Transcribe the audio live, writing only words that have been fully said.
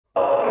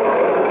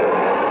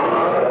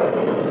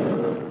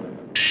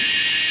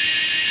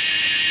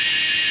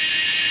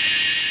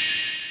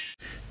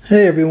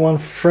Hey everyone,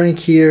 Frank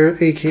here,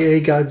 aka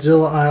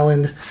Godzilla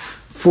Island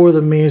for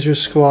the Mazer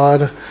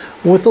Squad,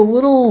 with a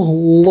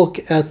little look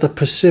at the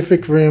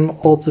Pacific Rim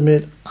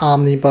Ultimate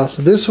Omnibus.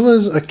 This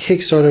was a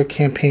Kickstarter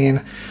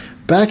campaign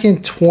back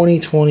in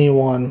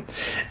 2021,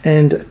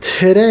 and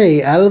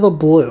today, out of the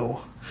blue,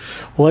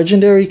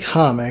 Legendary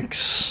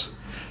Comics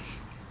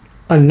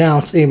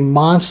announced a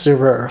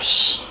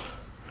Monsterverse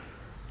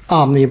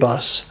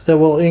Omnibus that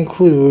will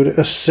include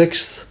a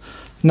sixth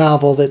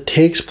novel that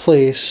takes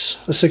place,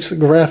 a sixth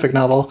graphic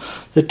novel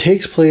that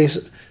takes place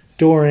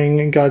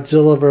during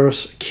Godzilla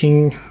vs.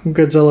 King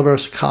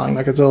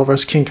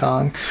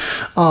Kong.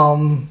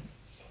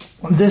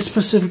 This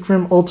Pacific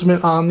Rim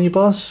Ultimate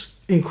Omnibus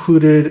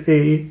included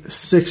a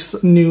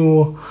sixth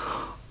new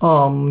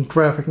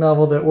graphic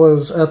novel that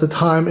was at the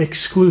time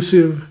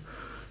exclusive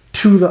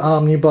to the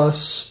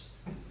Omnibus.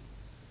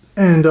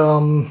 And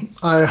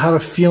I have a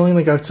feeling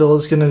that Godzilla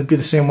is going to be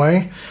the same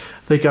way.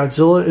 The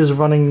Godzilla is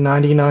running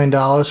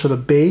 $99 for the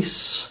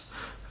base.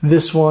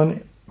 This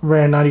one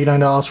ran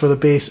 $99 for the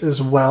base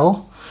as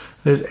well.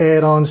 There's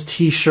add-ons,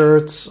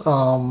 t-shirts,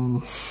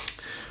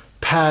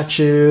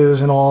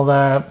 patches, and all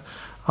that.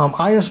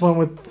 I just went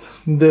with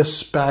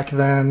this back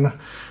then.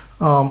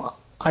 At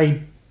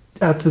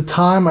the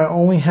time, I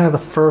only had the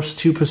first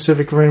two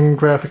Pacific Rim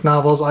graphic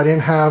novels. I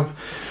didn't have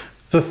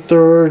the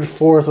third,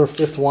 fourth, or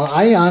fifth one.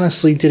 I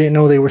honestly didn't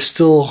know they were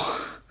still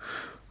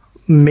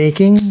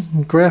making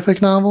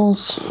graphic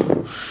novels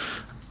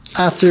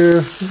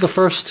after the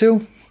first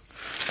two,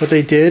 but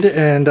they did.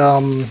 And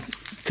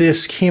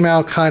this came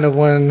out kind of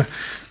when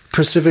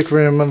Pacific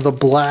Rim the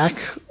Black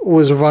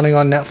was running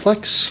on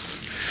Netflix,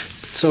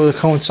 so to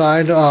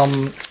coincide,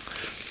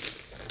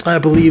 I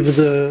believe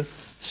the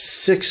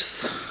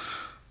sixth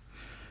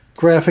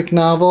graphic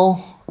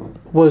novel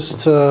was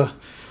to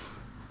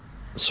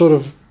sort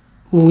of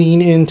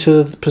lean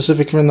into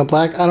Pacific Rim the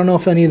Black. I don't know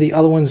if any of the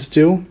other ones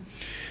do.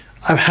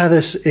 I've had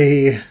this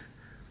a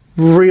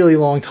really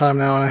long time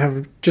now, and I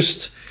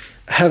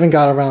haven't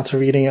got around to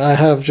reading it. I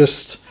have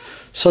just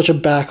such a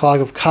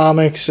backlog of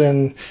comics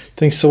and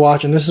things to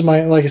watch, and this is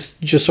my,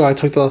 just so I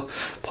took the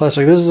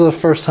plastic. This is the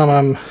first time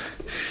I'm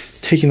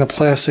taking the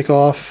plastic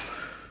off.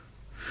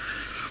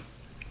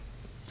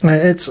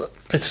 This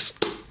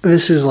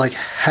is like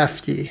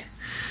hefty.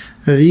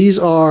 These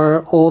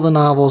are all the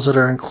novels that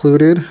are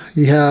included.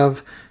 You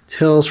have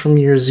Tales from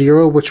Year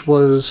Zero, which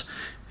was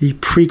the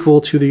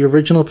prequel to the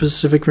original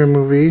Pacific Rim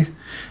movie.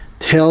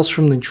 Tales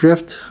from the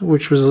Drift,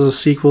 which was the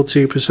sequel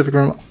to Pacific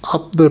Rim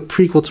the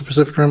prequel to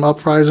Pacific Rim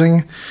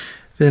Uprising.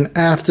 Then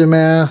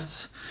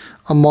Aftermath,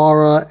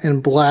 Amara,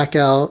 and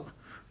Blackout,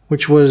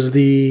 which was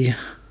the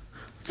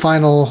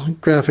final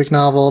graphic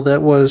novel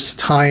that was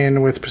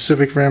tie-in with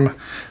Pacific Rim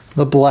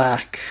the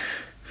Black.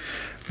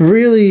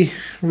 Really,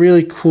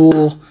 really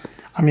cool.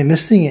 I mean,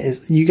 this thing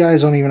is, you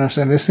guys don't even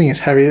understand, this thing is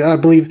heavy. I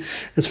believe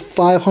it's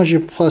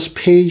 500 plus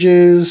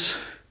pages.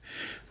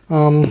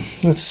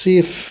 Let's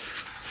see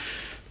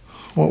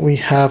what we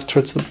have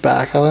towards the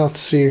back. Let's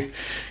see,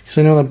 because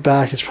I know the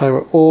back is probably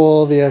where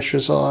all the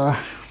extras are.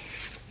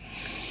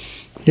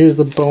 Here's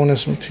the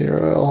bonus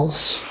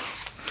materials.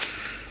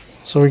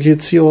 So we can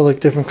see all the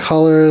different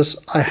colors.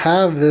 I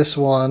have this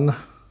one.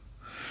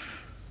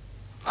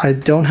 I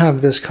don't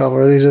have this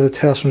cover. These are the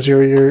Tales from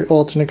Zero Year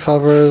alternate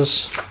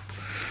covers.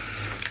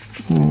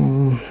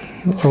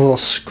 Little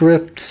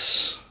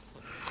scripts,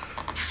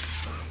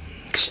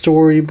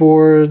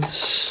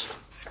 storyboards.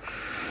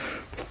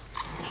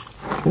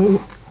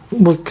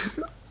 Look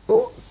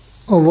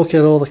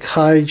at all the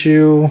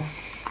kaiju.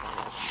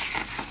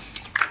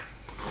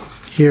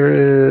 Here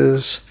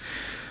is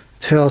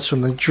Tales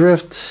from the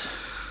Drift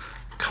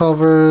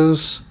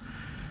covers.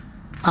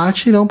 I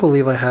actually don't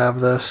believe I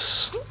have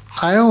this.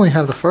 I only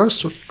have the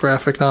first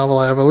graphic novel,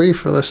 I believe,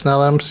 for this now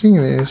that I'm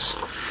seeing these.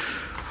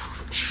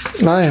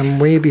 I am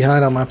way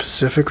behind on my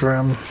Pacific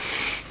Rim.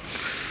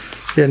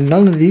 Yeah,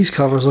 none of these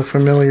covers look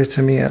familiar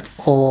to me at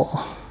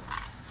all.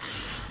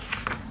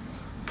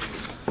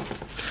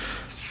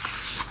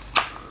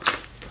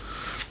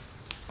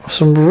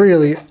 Some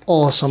really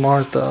awesome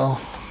art, though.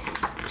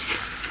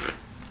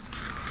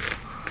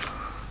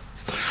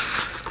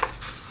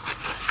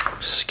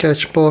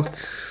 Sketchbook,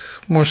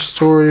 more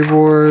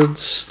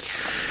storyboards.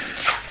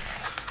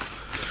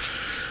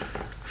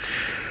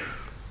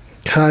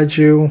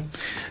 Kaiju.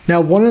 Now,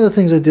 one of the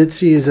things I did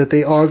see is that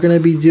they are going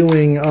to be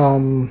doing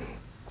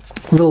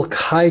little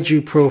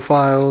kaiju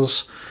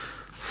profiles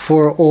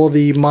for all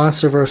the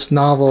Monsterverse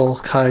novel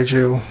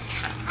kaiju.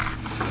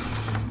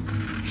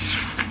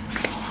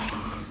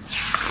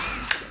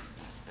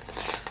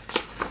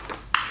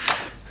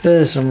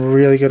 There's some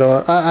really good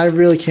art. I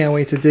really can't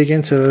wait to dig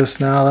into this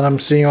now that I'm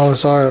seeing all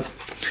this art.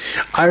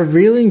 I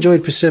really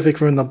enjoyed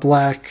Pacific Rim the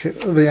Black,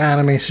 the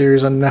anime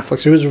series on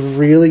Netflix. It was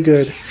really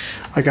good.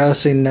 I gotta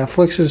say,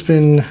 Netflix has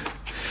been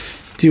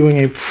doing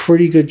a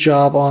pretty good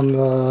job on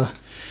the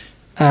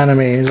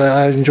animes.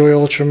 I enjoy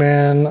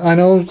Ultraman. I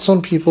know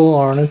some people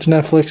aren't into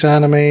Netflix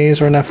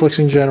animes or Netflix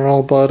in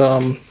general, but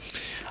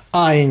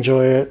I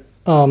enjoy it.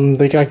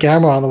 They got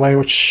Gamera on the way,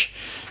 which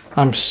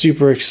I'm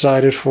super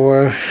excited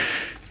for.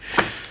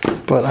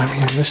 But I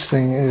mean, this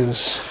thing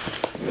is,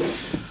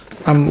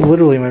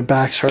 my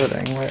back's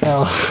hurting right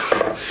now.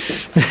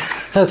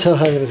 That's how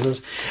heavy this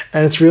is.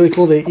 And it's really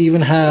cool. They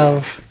even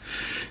have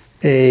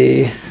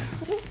you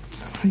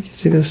can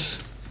see this,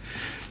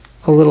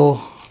 a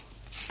little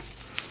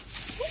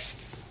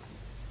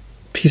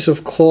piece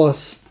of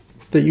cloth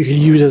that you could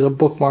use as a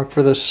bookmark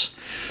for this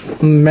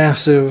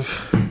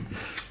massive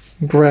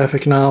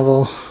graphic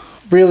novel.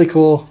 Really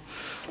cool.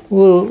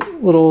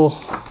 Little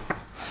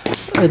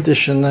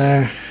addition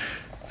there.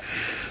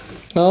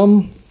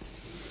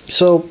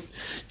 So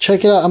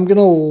check it out. I'm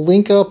gonna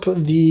link up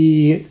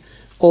the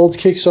old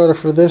Kickstarter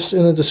for this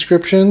in the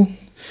description.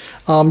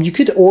 You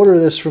could order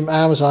this from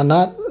Amazon,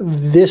 not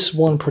this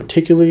one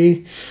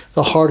particularly,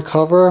 the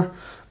hardcover,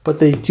 but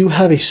they do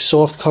have a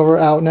soft cover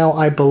out now,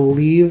 I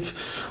believe,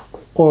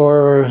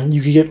 or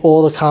you could get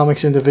all the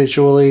comics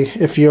individually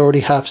if you already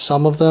have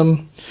some of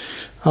them.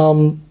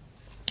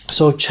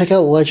 So check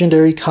out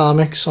Legendary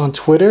Comics on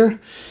Twitter,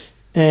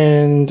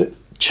 and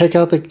check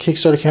out the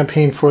Kickstarter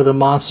campaign for the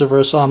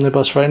Monsterverse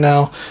Omnibus right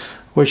now,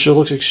 which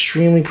looks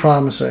extremely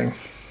promising.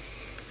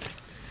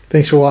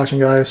 Thanks for watching,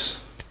 guys.